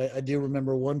ago, but I do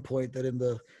remember one point that in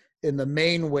the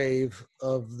main wave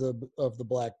of the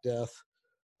Black Death,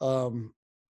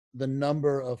 the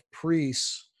number of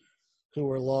priests who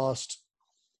were lost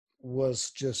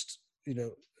was just,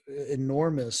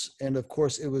 enormous. And of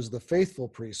course, it was the faithful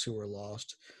priests who were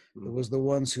lost. It was the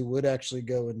ones who would actually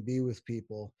go and be with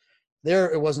people.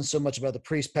 There, it wasn't so much about the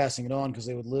priest passing it on because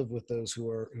they would live with those who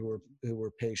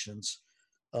were patients,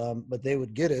 but they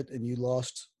would get it, and you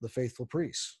lost the faithful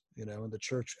priests. And the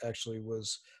church actually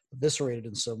was eviscerated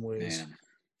in some ways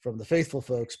from the faithful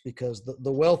folks because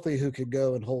the wealthy who could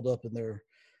go and hold up in their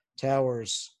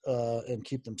towers and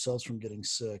keep themselves from getting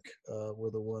sick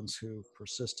were the ones who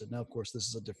persisted. Now, of course, this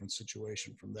is a different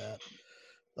situation from that.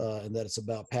 And that it's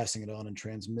about passing it on and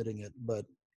transmitting it. But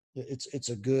it's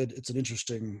an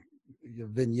interesting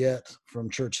vignette from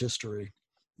church history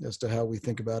as to how we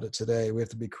think about it today. We have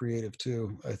to be creative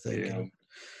too, I think. Yeah.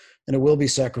 And it will be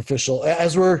sacrificial.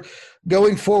 As we're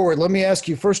going forward, let me ask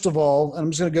you, first of all, and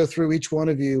I'm just going to go through each one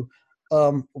of you.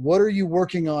 What are you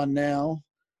working on now?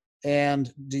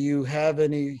 And do you have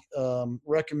any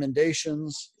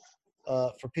recommendations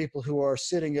for people who are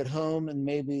sitting at home and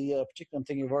maybe, particularly I'm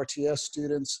thinking of RTS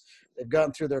students, they've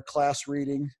gotten through their class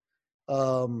reading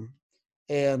and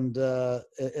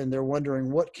they're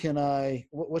wondering, what should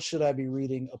I be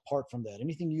reading apart from that?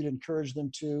 Anything you'd encourage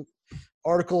them to?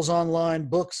 Articles online,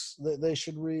 books that they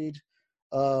should read?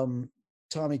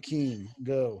 Tommy Keene,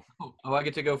 go. Oh, I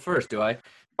get to go first, do I?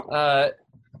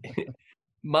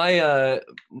 My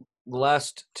the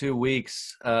last 2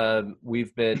 weeks,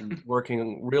 we've been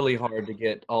working really hard to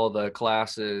get all the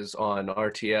classes on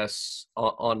RTS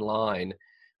online.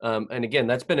 And again,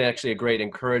 that's been actually a great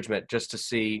encouragement just to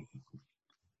see,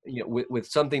 with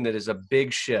something that is a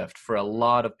big shift for a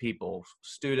lot of people,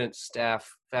 students,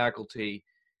 staff, faculty,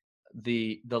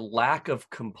 the lack of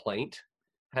complaint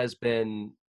has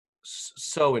been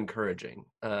so encouraging.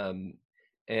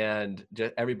 And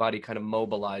just everybody kind of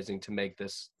mobilizing to make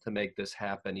this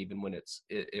happen, even when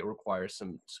it requires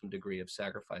some degree of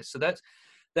sacrifice. So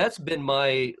that's been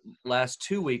my last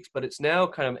 2 weeks, but it's now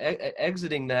kind of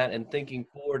exiting that and thinking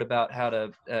forward about how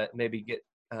to maybe get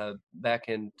back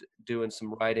in doing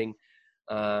some writing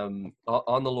on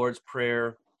the Lord's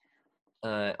Prayer,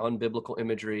 on biblical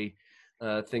imagery,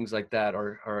 things like that.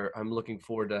 Or I'm looking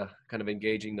forward to kind of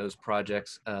engaging those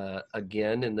projects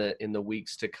again in the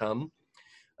weeks to come.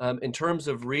 In terms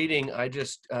of reading, I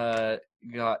just got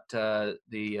the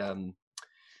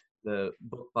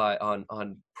book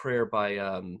on prayer by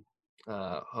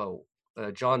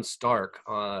John Stark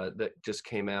that just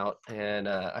came out, and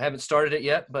I haven't started it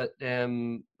yet, but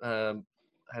have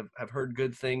heard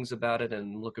good things about it,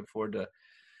 and looking forward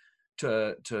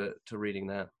to reading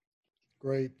that.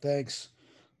 Great, thanks,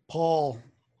 Paul.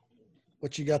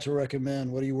 What you got to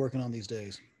recommend? What are you working on these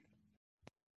days?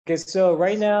 Okay, so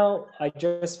right now I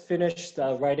just finished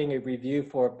writing a review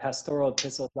for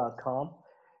pastoralepistles.com.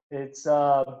 It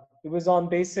was on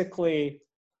basically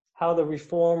how the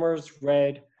reformers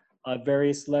read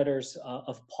various letters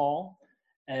of Paul,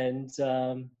 and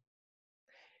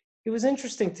it was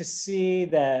interesting to see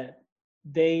that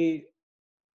there's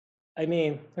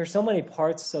so many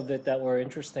parts of it that were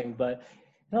interesting, but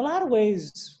in a lot of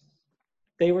ways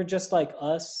they were just like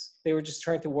us. They were just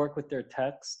trying to work with their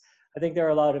text. I think there are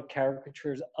a lot of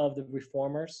caricatures of the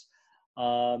reformers,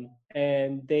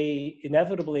 and they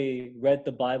inevitably read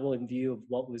the Bible in view of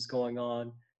what was going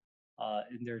on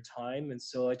in their time. And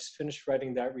so I just finished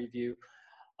writing that review.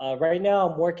 Right now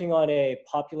I'm working on a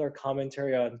popular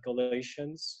commentary on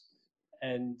Galatians,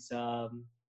 and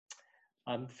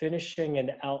I'm finishing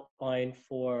an outline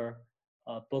for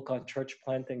book on church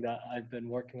planting that I've been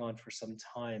working on for some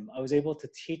time. I was able to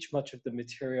teach much of the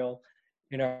material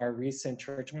in our recent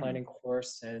church planting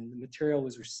course, and the material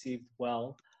was received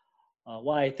well.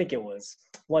 Well, I think it was.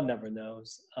 One never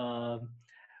knows.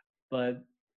 But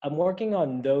I'm working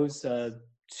on those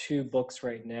two books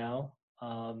right now.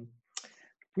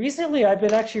 Recently, I've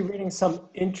been actually reading some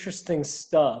interesting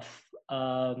stuff.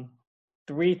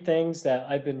 Three things that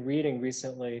I've been reading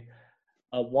recently.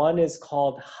 One is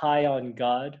called High on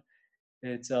God.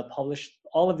 It's published,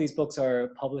 all of these books are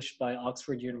published by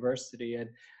Oxford University. And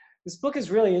this book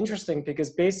is really interesting because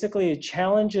basically it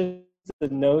challenges the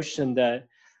notion that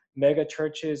mega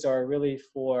churches are really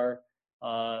for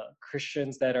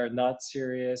Christians that are not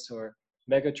serious, or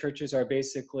mega churches are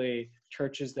basically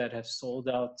churches that have sold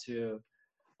out to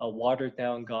a watered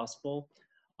down gospel.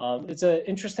 It's an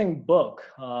interesting book,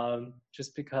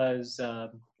 just because,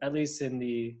 at least in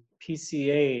the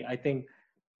PCA, I think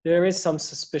there is some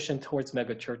suspicion towards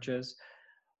mega churches.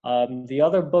 The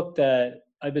other book that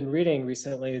I've been reading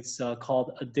recently is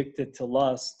called Addicted to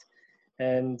Lust.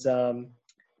 And,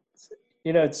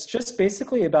 it's just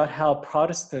basically about how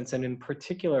Protestants, and in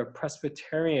particular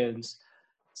Presbyterians,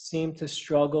 seem to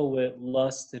struggle with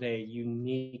lust in a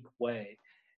unique way.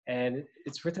 And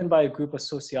it's written by a group of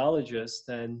sociologists,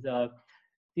 and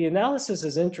the analysis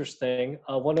is interesting.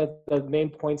 One of the main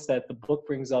points that the book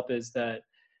brings up is that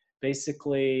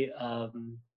basically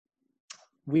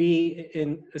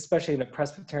especially in a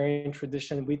Presbyterian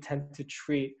tradition, we tend to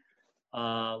treat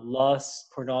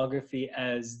lust, pornography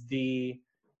as the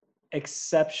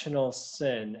exceptional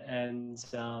sin. And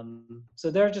so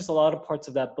there are just a lot of parts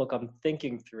of that book I'm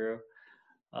thinking through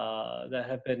that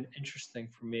have been interesting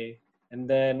for me. And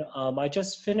then I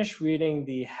just finished reading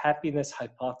The Happiness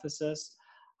Hypothesis.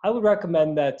 I would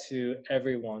recommend that to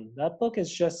everyone. That book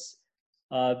is just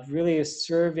really a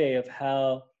survey of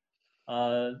how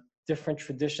different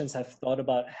traditions have thought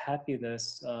about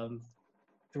happiness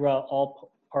throughout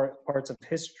all parts of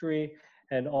history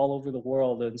and all over the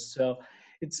world. And so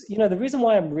it's, the reason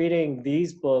why I'm reading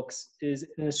these books is,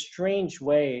 in a strange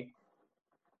way,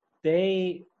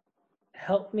 they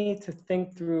help me to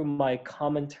think through my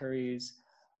commentaries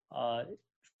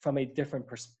from a different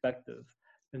perspective.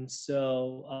 And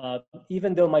so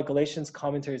even though my Galatians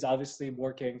commentary is obviously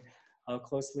working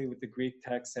closely with the Greek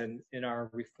text and in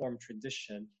our Reformed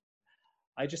tradition,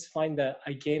 I just find that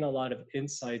I gain a lot of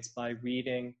insights by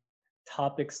reading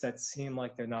topics that seem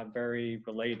like they're not very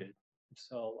related.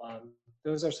 So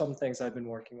those are some things I've been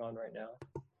working on right now.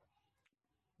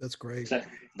 That's great.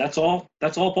 That's all?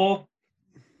 That's all, Paul?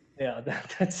 Yeah,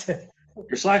 that's it.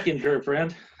 You're slacking here,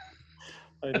 friend.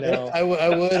 I know.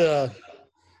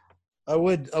 I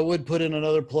would put in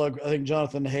another plug. I think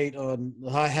Jonathan Haidt on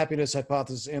the Happiness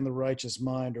Hypothesis and The Righteous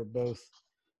Mind are both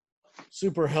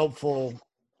super helpful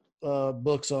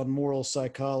books on moral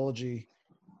psychology.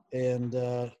 And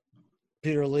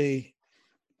Peter Lee,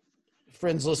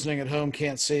 friends listening at home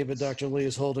can't see, but Dr. Lee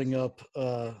is holding up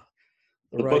the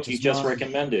book you just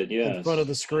recommended, yes, in front of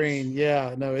the screen.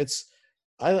 Yeah, no,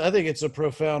 I think it's a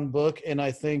profound book, and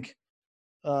I think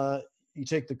you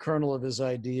take the kernel of his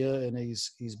idea, and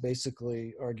he's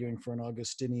basically arguing for an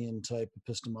Augustinian type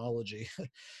epistemology.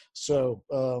 So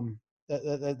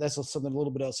that's something a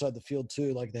little bit outside the field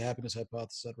too, like the Happiness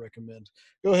Hypothesis. I'd recommend.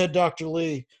 Go ahead, Dr.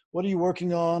 Lee. What are you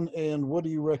working on, and what do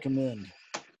you recommend?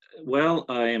 Well,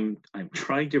 I'm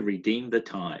trying to redeem the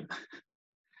time.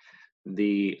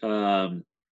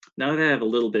 Now that I have a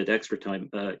little bit extra time,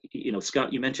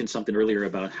 Scott, you mentioned something earlier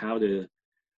about how to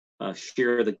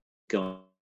share the gospel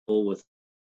with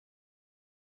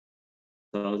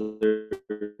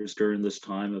others during this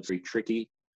time of very tricky.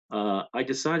 I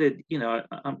decided,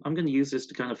 I'm going to use this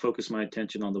to kind of focus my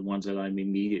attention on the ones that I'm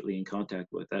immediately in contact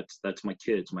with. That's my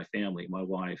kids, my family, my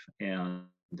wife, and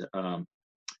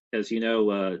as you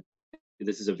know,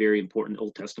 this is a very important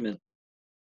Old Testament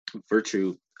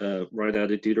virtue right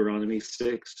out of Deuteronomy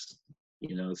 6.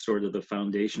 Sort of the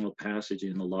foundational passage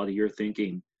in a lot of your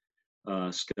thinking,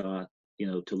 Scott.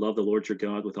 To love the Lord your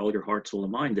God with all your heart, soul,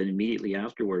 and mind. Then immediately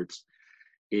afterwards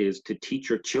is to teach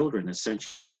your children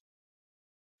essentially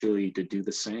to do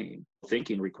the same.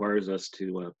 Thinking requires us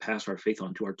to pass our faith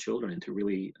on to our children and to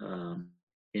really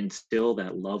instill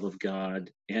that love of God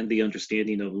and the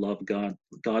understanding of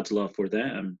God's love for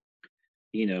them,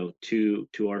 to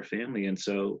our family. And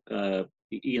so,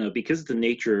 because of the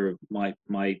nature of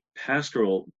my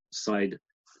pastoral side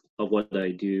of what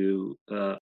I do,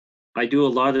 I've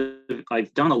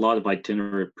done a lot of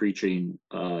itinerant preaching.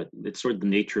 It's sort of the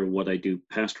nature of what I do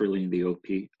pastorally in the OP,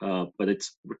 but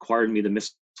it's required me to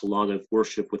miss a lot of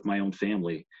worship with my own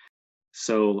family.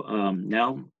 So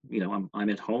now, I'm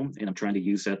at home and I'm trying to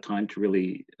use that time to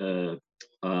really,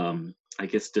 I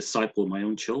guess, disciple my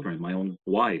own children, my own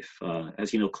wife.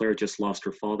 As you know, Claire just lost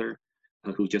her father,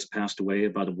 who just passed away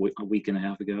about a week and a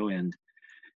half ago, and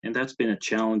that's been a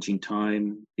challenging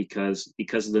time because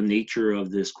of the nature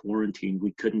of this quarantine.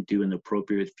 We couldn't do an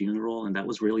appropriate funeral, and that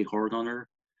was really hard on her.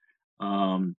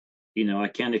 I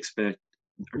can't expect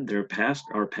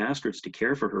our pastors to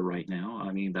care for her right now.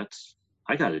 I mean,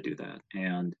 I got to do that,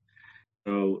 and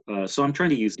so I'm trying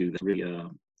to do that, really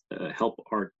help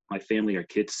my family, our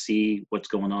kids, see what's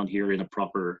going on here in a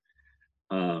proper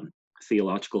um,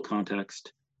 theological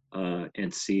context,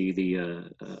 and see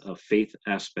the faith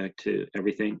aspect to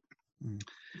everything.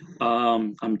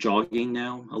 Mm. I'm jogging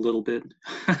now a little bit,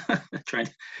 trying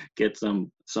to get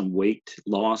some weight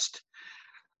lost.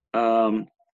 Um,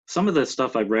 some of the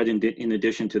stuff I've read in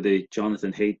addition to the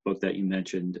Jonathan Haidt book that you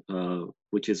mentioned,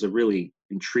 which is a really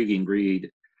intriguing read.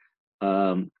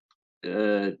 Um,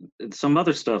 uh, some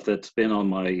other stuff that's been on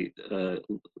my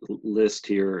list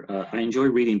here. I enjoy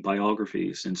reading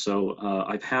biographies, and so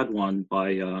I've had one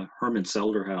by Herman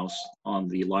Selderhaus on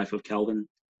the life of Calvin,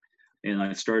 and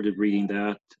I started reading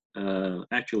that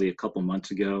actually a couple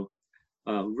months ago.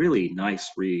 Really nice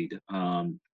read,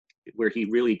 where he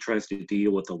really tries to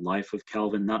deal with the life of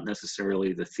Calvin, not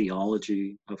necessarily the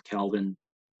theology of Calvin,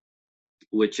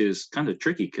 which is kind of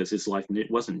tricky because his life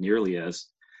wasn't nearly as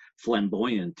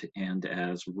flamboyant and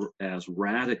as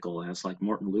radical as like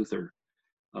Martin Luther,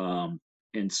 um,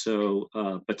 and so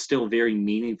but still very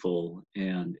meaningful,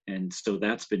 and so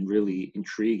that's been really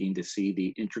intriguing to see the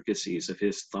intricacies of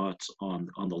his thoughts on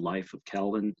the life of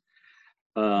Calvin.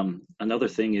 Another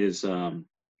thing is I'm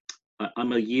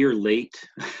a year late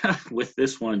with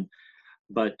this one,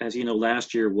 but as you know,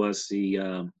 last year was the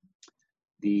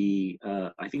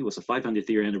I think it was the 500th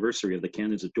year anniversary of the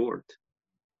Canons of Dort,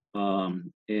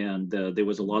 and there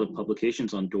was a lot of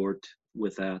publications on Dort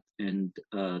with that, and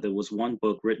there was one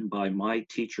book written by my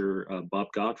teacher, Bob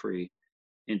Godfrey,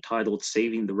 entitled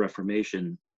 "Saving the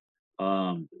Reformation,"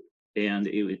 um, and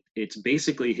it's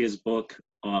basically his book,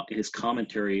 his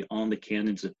commentary on the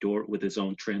Canons of Dort with his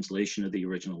own translation of the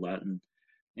original Latin,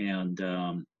 and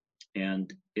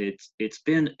it's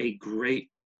been a great,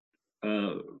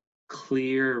 uh,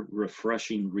 clear,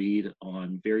 refreshing read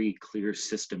on very clear,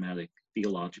 systematic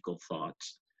theological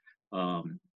thoughts,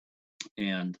 um,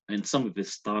 and some of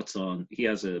his thoughts on. He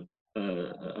has a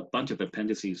bunch of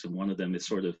appendices, and one of them is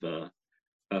sort of a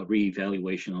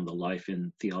reevaluation on the life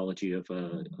and theology of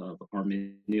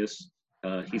Arminius.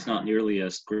 He's not nearly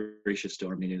as gracious to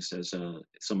Arminius as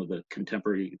some of the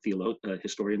contemporary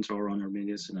historians are on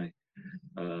Arminius, and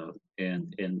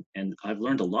I've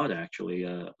learned a lot actually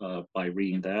by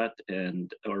reading that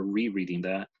or rereading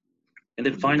that. And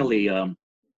then finally,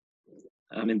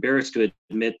 I'm embarrassed to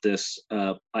admit this.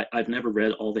 I've never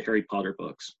read all the Harry Potter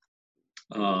books.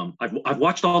 I've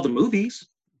watched all the movies,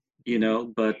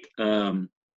 but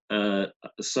uh,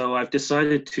 so I've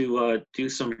decided to do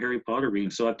some Harry Potter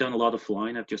reading. So I've done a lot of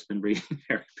flying. I've just been reading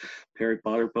Harry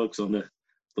Potter books on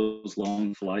those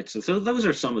long flights. So those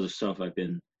are some of the stuff I've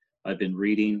been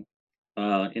reading.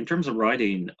 In terms of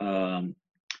writing,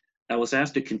 I was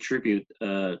asked to contribute,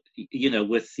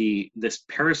 with this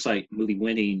Parasite movie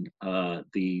winning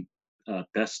the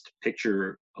Best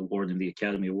Picture award in the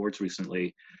Academy Awards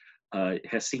recently.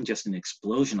 Has seen just an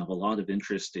explosion of a lot of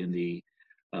interest in the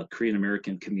Korean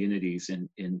American communities and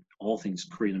in all things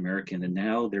Korean American. And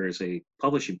now there is a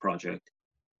publishing project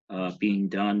being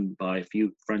done by a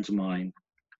few friends of mine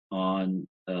on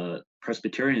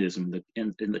Presbyterianism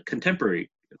in the contemporary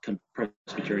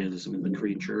Presbyterianism in the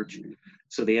Korean Church.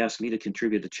 So they asked me to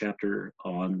contribute a chapter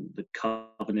on the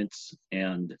covenants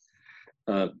and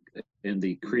in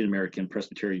the Korean American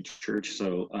Presbyterian Church.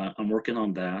 So I'm working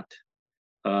on that.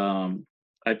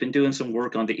 I've been doing some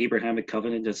work on the Abrahamic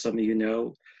covenant, as some of you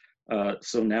know.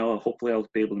 So now hopefully I'll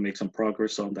be able to make some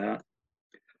progress on that.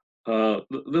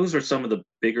 Those are some of the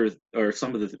bigger, or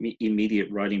some of the immediate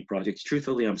writing projects.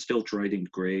 Truthfully, I'm still writing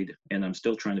grade, and I'm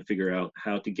still trying to figure out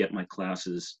how to get my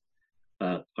classes,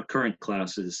 current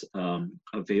classes,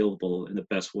 available in the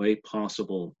best way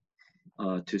possible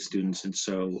to students. And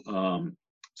so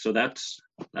that's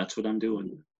what I'm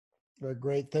doing.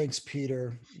 Great. Thanks,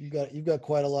 Peter. You've got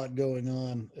quite a lot going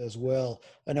on as well.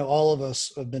 I know all of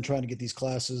us have been trying to get these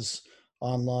classes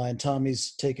online.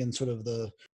 Tommy's taken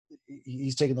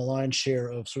he's taken the lion's share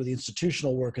of sort of the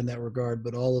institutional work in that regard,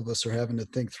 but all of us are having to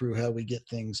think through how we get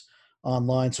things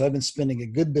online. So I've been spending a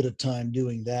good bit of time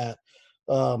doing that.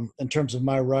 In terms of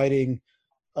my writing,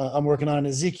 I'm working on an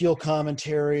Ezekiel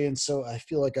commentary, and so I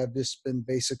feel like I've just been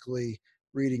basically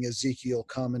reading Ezekiel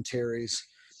commentaries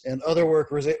and other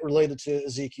work related to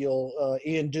Ezekiel.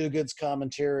 Ian Duguid's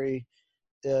commentary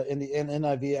in the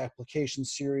NIV application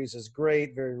series is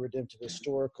great, very redemptive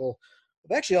historical.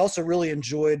 I've actually also really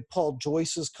enjoyed Paul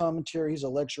Joyce's commentary. He's a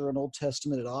lecturer in Old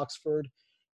Testament at Oxford.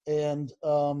 And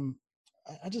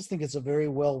I just think it's a very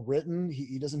well written.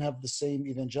 He doesn't have the same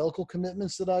evangelical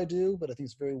commitments that I do, but I think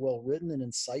it's very well written and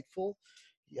insightful.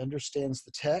 He understands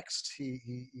the text.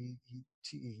 He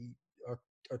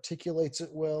articulates it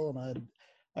well, and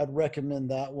I'd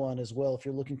recommend that one as well if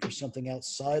you're looking for something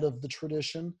outside of the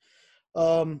tradition.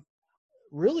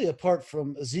 Really, apart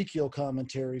from Ezekiel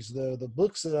commentaries, though, the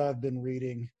books that I've been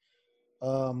reading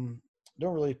don't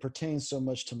really pertain so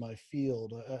much to my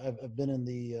field. I've been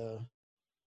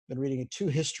been reading 2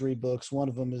 history books. One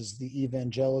of them is The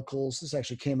Evangelicals. This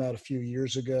actually came out a few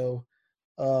years ago.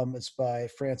 It's by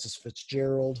Francis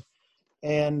Fitzgerald,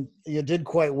 and it did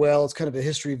quite well. It's kind of a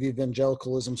history of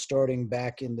evangelicalism starting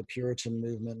back in the Puritan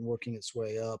movement and working its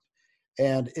way up.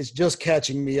 And it's just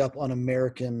catching me up on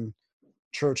American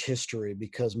church history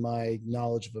because my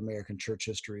knowledge of American church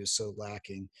history is so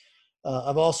lacking.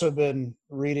 I've also been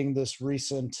reading this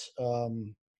recent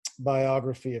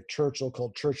biography of Churchill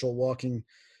called Churchill Walking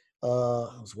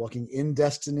in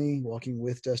Destiny, Walking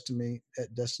with Destiny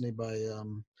by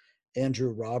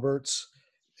Andrew Roberts.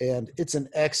 And it's an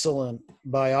excellent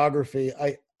biography.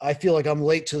 I feel like I'm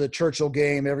late to the Churchill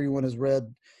game. Everyone has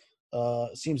read,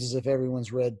 it seems as if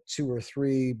everyone's read 2 or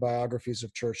 3 biographies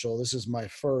of Churchill. This is my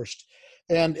first.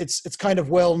 And it's kind of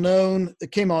well known.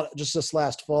 It came out just this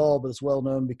last fall, but it's well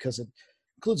known because it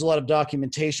includes a lot of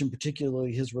documentation,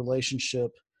 particularly his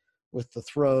relationship with the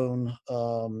throne,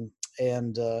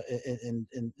 and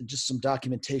just some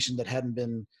documentation that hadn't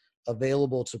been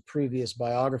available to previous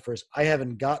biographers. I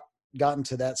haven't gotten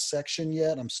to that section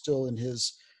yet. I'm still in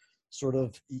his sort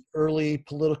of early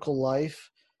political life,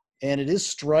 and it is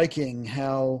striking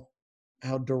how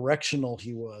directional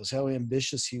he was, how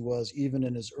ambitious he was, even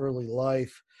in his early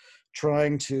life,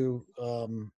 trying to,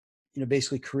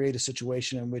 basically create a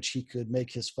situation in which he could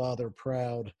make his father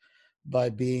proud by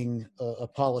being a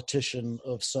politician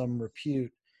of some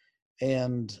repute.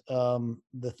 And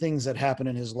the things that happen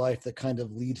in his life that kind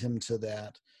of lead him to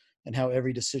that, and how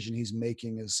every decision he's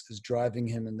making is driving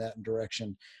him in that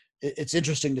direction. It's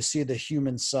interesting to see the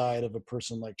human side of a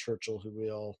person like Churchill, who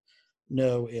we all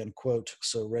know and quote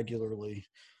so regularly.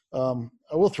 I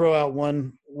will throw out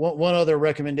one other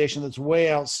recommendation that's way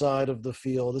outside of the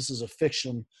field. This is a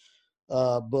fiction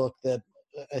book that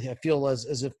I feel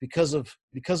as if because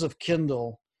of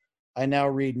Kindle, I now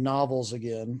read novels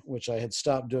again, which I had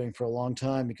stopped doing for a long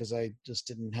time because I just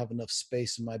didn't have enough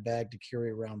space in my bag to carry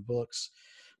around books.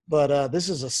 But this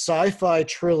is a sci-fi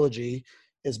trilogy.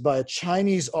 It's by a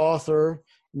Chinese author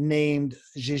named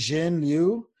Zhizhen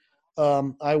Liu.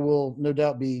 I will no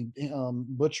doubt be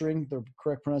butchering the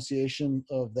correct pronunciation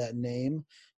of that name,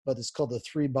 but it's called The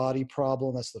Three-Body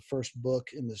Problem. That's the first book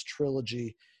in this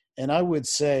trilogy. And I would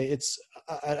say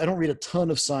I don't read a ton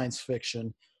of science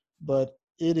fiction, but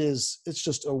it's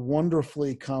just a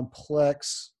wonderfully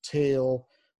complex tale.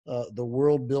 The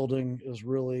world building is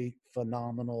really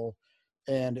phenomenal,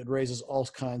 and it raises all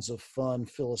kinds of fun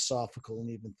philosophical and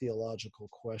even theological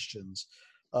questions.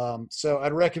 So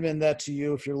I'd recommend that to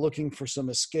you if you're looking for some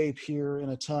escape here in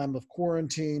a time of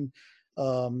quarantine.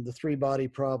 The Three-Body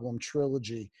Problem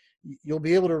trilogy. You'll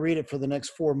be able to read it for the next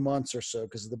 4 months or so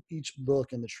because each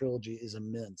book in the trilogy is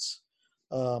immense.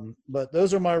 But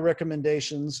those are my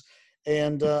recommendations.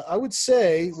 And I would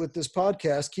say with this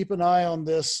podcast, keep an eye on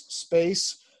this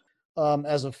space.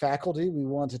 As a faculty, we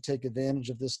want to take advantage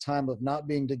of this time of not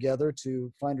being together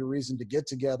to find a reason to get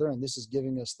together, and this is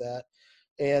giving us that.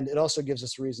 And it also gives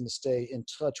us a reason to stay in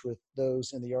touch with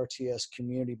those in the RTS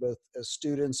community, both as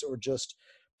students or just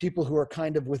people who are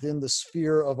kind of within the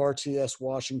sphere of RTS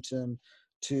Washington,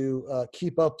 to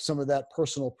keep up some of that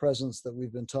personal presence that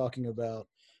we've been talking about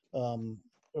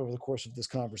over the course of this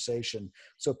conversation.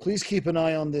 So please keep an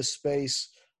eye on this space.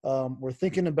 We're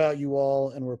thinking about you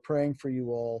all, and we're praying for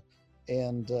you all.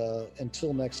 And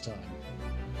until next time.